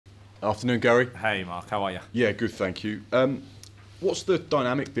Afternoon, Gary. Hey Mark, how are you? Yeah, good, thank you. What's the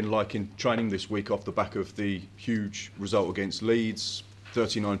dynamic been like in training this week off the back of the huge result against Leeds,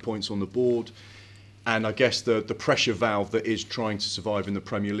 39 points on the board, and I guess the pressure valve that is trying to survive in the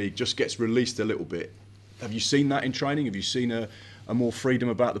Premier League just gets released a little bit. Have you seen that in training? Have you seen a more freedom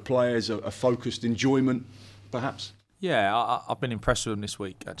about the players, a focused enjoyment, perhaps? Yeah, I've been impressed with them this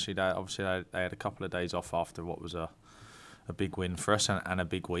week. Actually, they had a couple of days off after what was a big win for us and a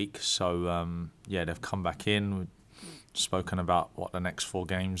big week. So they've come back in. We've spoken about what the next 4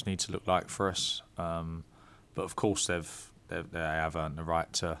 games need to look like for us. But of course, they have earned the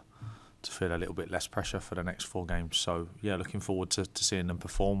right to feel a little bit less pressure for the next 4 games. So yeah, looking forward to seeing them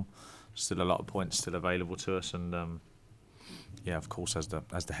perform. Still a lot of points still available to us, and of course, as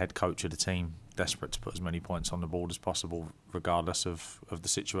the head coach of the team, desperate to put as many points on the board as possible, regardless of the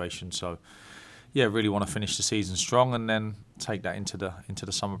situation. So, yeah, really want to finish the season strong and then take that into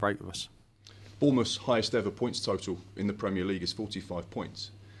the summer break with us. Bournemouth's highest ever points total in the Premier League is 45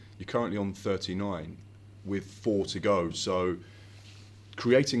 points. You're currently on 39 with 4 to go. So,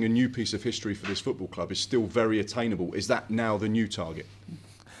 creating a new piece of history for this football club is still very attainable. Is that now the new target?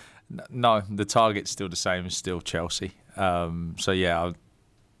 No, the target's still the same. It's still Chelsea. I mean,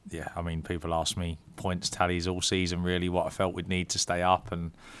 people ask me points tallies all season, really, what I felt we'd need to stay up,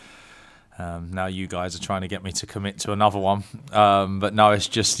 and now you guys are trying to get me to commit to another one. But no, it's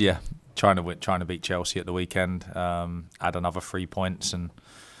just trying to beat Chelsea at the weekend, add another 3 points, and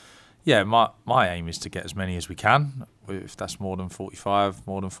my aim is to get as many as we can. If that's more than 45,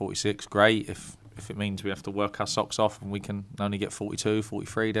 more than 46, great. If it means we have to work our socks off and we can only get 42,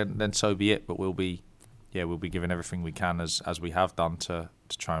 43, then so be it. But we'll be giving everything we can as we have done to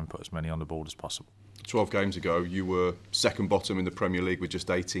try and put as many on the board as possible. 12 games ago, you were second bottom in the Premier League with just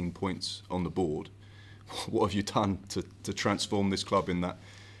 18 points on the board. What have you done to transform this club in that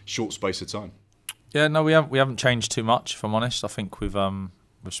short space of time? Yeah, no, we haven't changed too much, if I'm honest. I think we've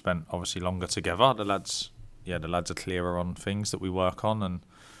spent obviously longer together. The lads are clearer on things that we work on,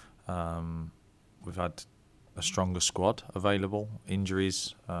 and we've had a stronger squad available.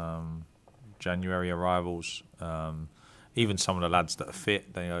 Injuries, January arrivals, even some of the lads that are fit.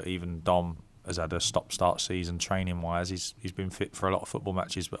 Even Dom has had a stop-start season training-wise. He's been fit for a lot of football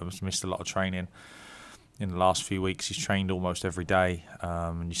matches, but has missed a lot of training. In the last few weeks, he's trained almost every day,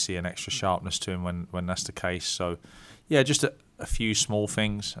 and you see an extra sharpness to him when that's the case. So, yeah, just a few small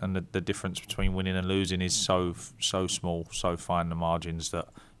things, and the difference between winning and losing is so small, so fine, the margins, that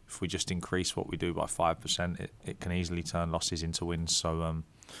if we just increase what we do by 5%, it can easily turn losses into wins. So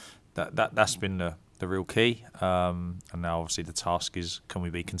that's been the real key. And now obviously the task is, can we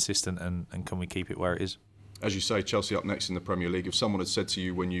be consistent and can we keep it where it is? As you say, Chelsea up next in the Premier League. If someone had said to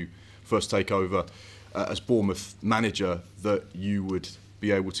you when you first take over as Bournemouth manager that you would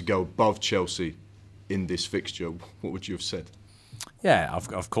be able to go above Chelsea in this fixture, what would you have said? Yeah,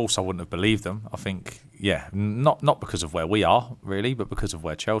 of course I wouldn't have believed them. I think, not because of where we are really, but because of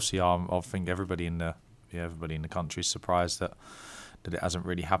where Chelsea are. I think everybody in the country is surprised that it hasn't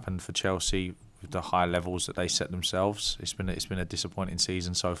really happened for Chelsea with the high levels that they set themselves. It's been a disappointing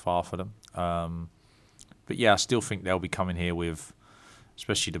season so far for them. But I still think they'll be coming here with,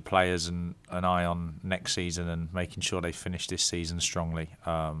 especially the players, and an eye on next season and making sure they finish this season strongly.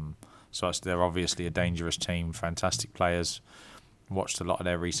 So they're obviously a dangerous team, fantastic players. Watched a lot of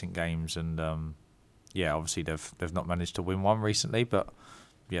their recent games, and obviously they've not managed to win one recently, but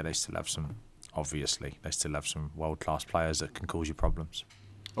they still have some world-class players that can cause you problems.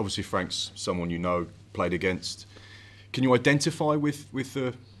 Obviously Frank's someone you know, played against. Can you identify with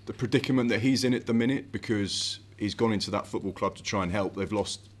the predicament that he's in at the minute? Because he's gone into that football club to try and help. They've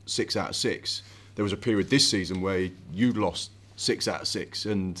lost 6 out of 6. There was a period this season where you lost 6 out of 6,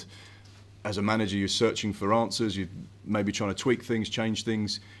 and as a manager, you're searching for answers. You're maybe trying to tweak things, change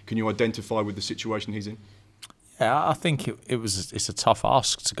things. Can you identify with the situation he's in? Yeah, I think it's a tough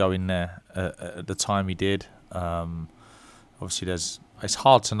ask to go in there at the time he did. Obviously, it's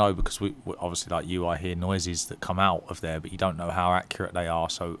hard to know because we obviously, like you, I hear noises that come out of there, but you don't know how accurate they are.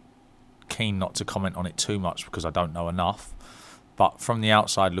 So keen not to comment on it too much because I don't know enough. But from the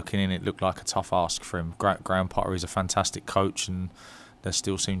outside looking in, it looked like a tough ask for him. Graham Potter is a fantastic coach, and there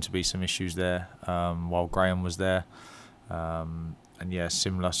still seemed to be some issues there while Graham was there.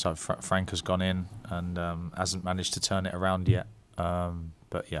 Similar. So Frank has gone in and hasn't managed to turn it around yet.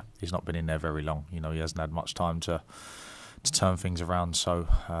 But he's not been in there very long. He hasn't had much time to turn things around. So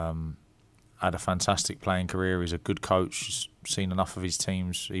had a fantastic playing career. He's a good coach. He's seen enough of his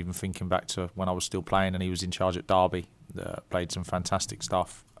teams, even thinking back to when I was still playing and he was in charge at Derby. Played some fantastic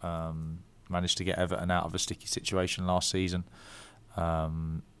stuff. Managed to get Everton out of a sticky situation last season.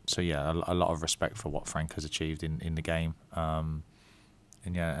 So yeah, a lot of respect for what Frank has achieved in the game. And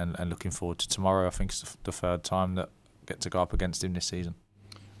looking forward to tomorrow. I think it's the third time that I get to go up against him this season.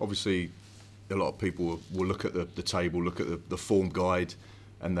 Obviously, a lot of people will look at the table, look at the form guide,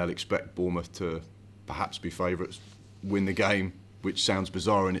 and they'll expect Bournemouth to perhaps be favourites, win the game, which sounds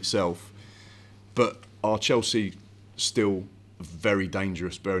bizarre in itself. But are Chelsea still very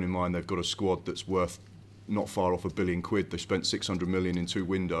dangerous, bearing in mind they've got a squad that's worth not far off £1 billion? They spent 600 million in 2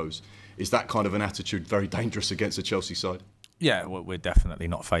 windows. Is that kind of an attitude very dangerous against the Chelsea side? Yeah, we're definitely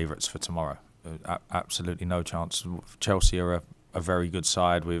not favourites for tomorrow. Absolutely no chance. Chelsea are a very good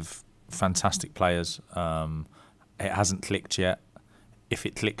side with fantastic players. It hasn't clicked yet. If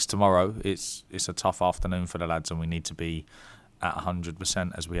it clicks tomorrow, it's a tough afternoon for the lads, and we need to be at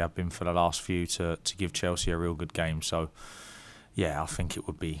 100% as we have been for the last few to give Chelsea a real good game. So, yeah, I think it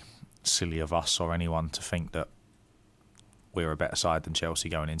would be silly of us or anyone to think that we're a better side than Chelsea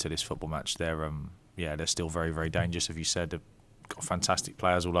going into this football match. They're still very, very dangerous. As you said, they've got fantastic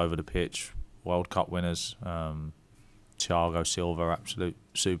players all over the pitch, World Cup winners, Thiago Silva, absolute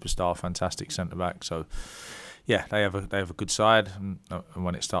superstar, fantastic centre-back. So, yeah, they have a good side, and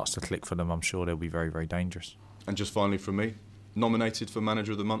when it starts to click for them, I'm sure they'll be very, very dangerous. And just finally from me, nominated for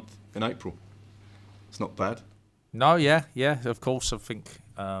Manager of the Month in April. It's not bad. No, yeah, of course. I think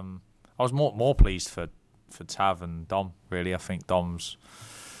I was more pleased for Tav and Dom, really. I think Dom's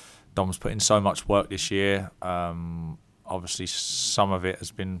put in so much work this year. Obviously, some of it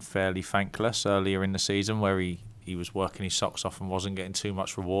has been fairly thankless earlier in the season, where he was working his socks off and wasn't getting too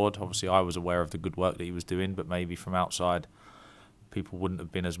much reward. Obviously, I was aware of the good work that he was doing, but maybe from outside, people wouldn't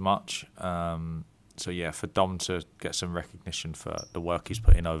have been as much. So yeah, for Dom to get some recognition for the work he's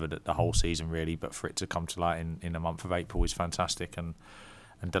put in over the whole season, really, but for it to come to light in the month of April is fantastic, and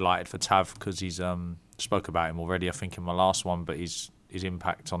delighted for Tav, because he's spoke about him already, I think, in my last one, but his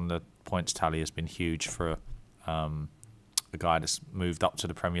impact on the points tally has been huge for a guy that's moved up to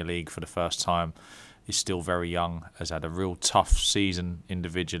the Premier League for the first time. He's still very young, has had a real tough season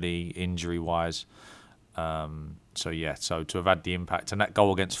individually, injury-wise. So to have had the impact, and that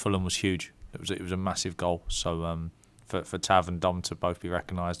goal against Fulham was huge. It was a massive goal. So for Tav and Dom to both be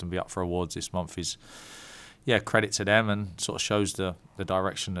recognised and be up for awards this month is, credit to them, and sort of shows the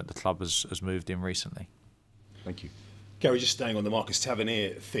direction that the club has moved in recently. Thank you. Gary, just staying on the Marcus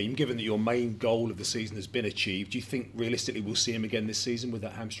Tavernier theme, given that your main goal of the season has been achieved, do you think realistically we'll see him again this season with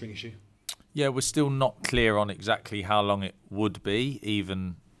that hamstring issue? Yeah, we're still not clear on exactly how long it would be.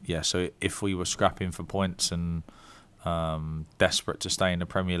 So if we were scrapping for points and desperate to stay in the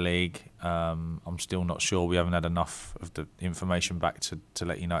Premier League, I'm still not sure. We haven't had enough of the information back to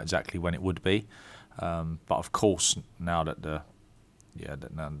let you know exactly when it would be. But of course, now that the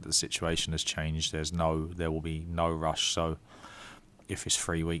situation has changed, there will be no rush. So if it's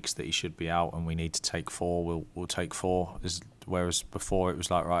 3 weeks that he should be out and we need to take 4, we'll take 4. Whereas before it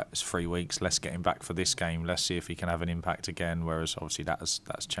was like, right, it's 3 weeks, let's get him back for this game, let's see if he can have an impact again. Whereas obviously that's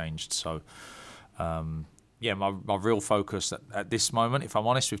changed. So my real focus at this moment, if I'm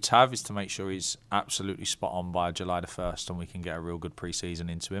honest with Tav, is to make sure he's absolutely spot on by July the 1st and we can get a real good pre-season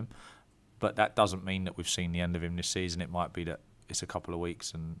into him. But that doesn't mean that we've seen the end of him this season. It might be that it's a couple of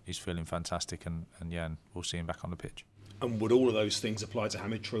weeks and he's feeling fantastic, and we'll see him back on the pitch. And would all of those things apply to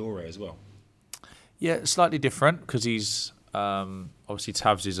Hamid Traoré as well? Yeah, slightly different, because he's obviously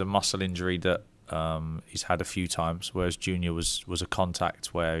Tav's is a muscle injury that he's had a few times, whereas Junior was a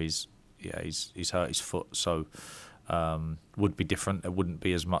contact where he's hurt his foot, so would be different. There wouldn't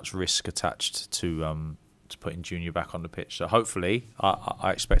be as much risk attached to putting Junior back on the pitch. So hopefully,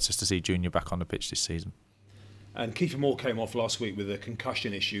 I expect us to see Junior back on the pitch this season. And Kiefer Moore came off last week with a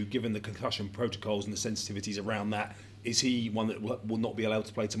concussion issue. Given the concussion protocols and the sensitivities around that, is he one that will not be allowed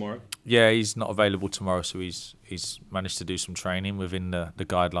to play tomorrow? Yeah, he's not available tomorrow, so he's managed to do some training within the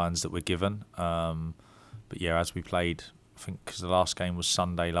guidelines that we're given. But yeah, as we played, I think because the last game was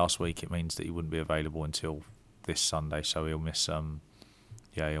Sunday last week, it means that he wouldn't be available until this Sunday, so he'll miss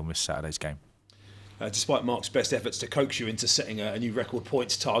Saturday's game. Despite Mark's best efforts to coax you into setting a new record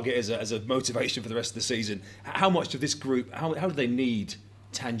points target as a motivation for the rest of the season, how much of this group, how do they need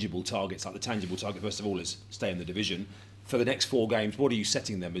tangible targets? Like the tangible target, first of all, is stay in the division. For the next 4 games, what are you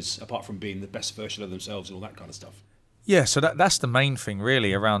setting them as, apart from being the best version of themselves and all that kind of stuff? Yeah, so that's the main thing,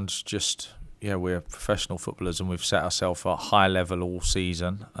 really, around just, we're professional footballers and we've set ourselves at a high level all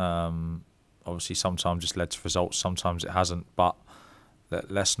season. Obviously, sometimes it's led to results, sometimes it hasn't, but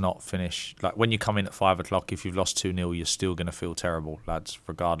let's not finish. Like, when you come in at 5 o'clock, if you've lost 2-0, you're still going to feel terrible, lads,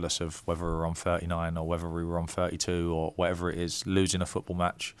 regardless of whether we're on 39 or whether we were on 32 or whatever it is. Losing a football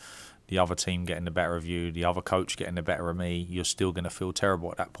match, the other team getting the better of you, the other coach getting the better of me, you're still going to feel terrible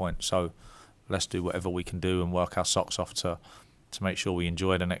at that point. So let's do whatever we can do and work our socks off to make sure we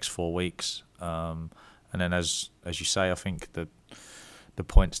enjoy the next 4 weeks. And then, as you say, I think the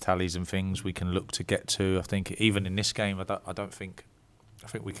points tallies and things we can look to get to. I think even in this game, I think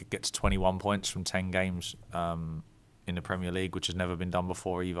we could get to 21 points from 10 games in the Premier League, which has never been done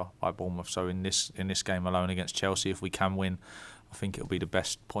before either by Bournemouth. So in this game alone against Chelsea, if we can win, I think it'll be the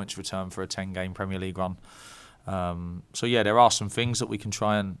best points return for a 10-game Premier League run. So yeah, there are some things that we can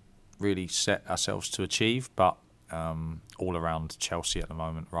try and really set ourselves to achieve, but all around Chelsea at the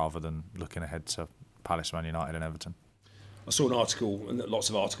moment rather than looking ahead to Palace, Man United and Everton. I saw an article, and lots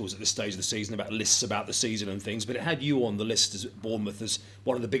of articles at this stage of the season about lists about the season and things, but it had you on the list as Bournemouth as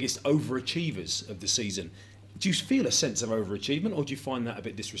one of the biggest overachievers of the season. Do you feel a sense of overachievement, or do you find that a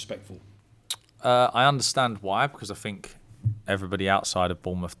bit disrespectful? I understand why, because I think everybody outside of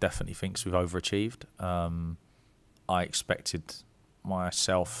Bournemouth definitely thinks we've overachieved. I expected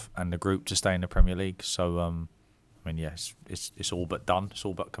myself and the group to stay in the Premier League, so I mean, yes, it's all but done, it's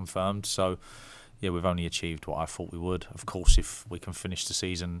all but confirmed. So yeah, we've only achieved what I thought we would. Of course, if we can finish the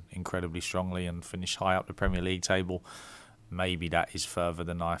season incredibly strongly and finish high up the Premier League table, maybe that is further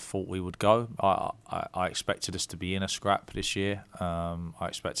than I thought we would go. I expected us to be in a scrap this year. I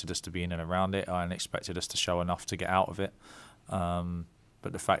expected us to be in and around it. I expected us to show enough to get out of it.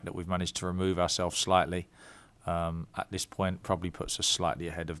 But the fact that we've managed to remove ourselves slightly at this point probably puts us slightly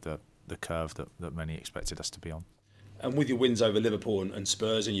ahead of the curve that many expected us to be on. And with your wins over Liverpool and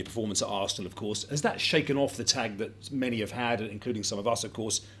Spurs and your performance at Arsenal, of course, has that shaken off the tag that many have had, including some of us, of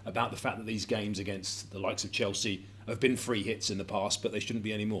course, about the fact that these games against the likes of Chelsea have been free hits in the past, but they shouldn't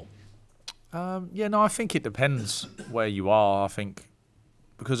be anymore? Yeah, no, I think it depends where you are. I think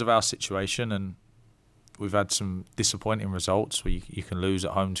because of our situation, and we've had some disappointing results where you can lose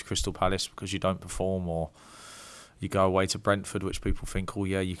at home to Crystal Palace because you don't perform, or you go away to Brentford, which people think, oh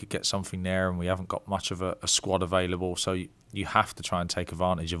yeah, you could get something there, and we haven't got much of a squad available. So you have to try and take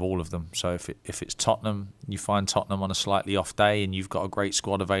advantage of all of them. So if it's Tottenham, you find Tottenham on a slightly off day and you've got a great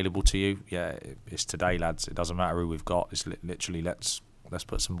squad available to you, yeah, it's today, lads. It doesn't matter who we've got. It's literally let's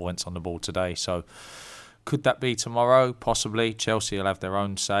put some points on the board today. So could that be tomorrow? Possibly. Chelsea will have their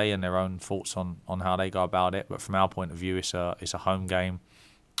own say and their own thoughts on how they go about it. But from our point of view, it's a home game.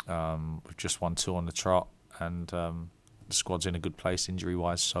 We've just won 2 on the trot. And the squad's in a good place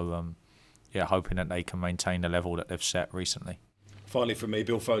injury-wise. So, yeah, hoping that they can maintain the level that they've set recently. Finally, from me,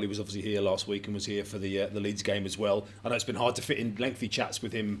 Bill Foley was obviously here last week and was here for the Leeds game as well. I know it's been hard to fit in lengthy chats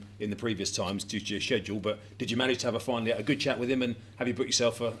with him in the previous times due to your schedule, but did you manage to have a good chat with him, and have you booked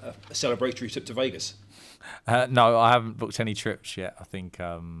yourself a celebratory trip to Vegas? No, I haven't booked any trips yet. I think,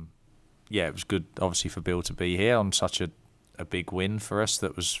 yeah, it was good, obviously, for Bill to be here on such a big win for us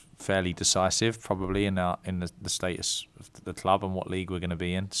that was fairly decisive, probably in the status of the club and what league we're going to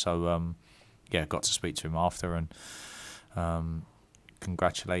be in. So yeah, got to speak to him after and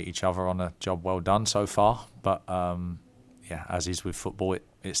congratulate each other on a job well done so far. But yeah, as is with football,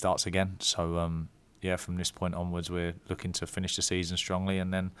 it starts again. So yeah, from this point onwards, we're looking to finish the season strongly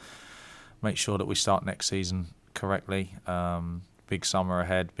and then make sure that we start next season correctly. Big summer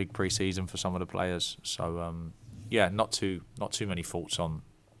ahead, big pre-season for some of the players. So yeah, not too many thoughts on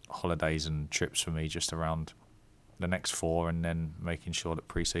holidays and trips for me, just around the next 4 and then making sure that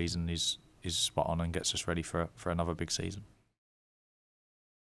pre-season is spot on and gets us ready for another big season.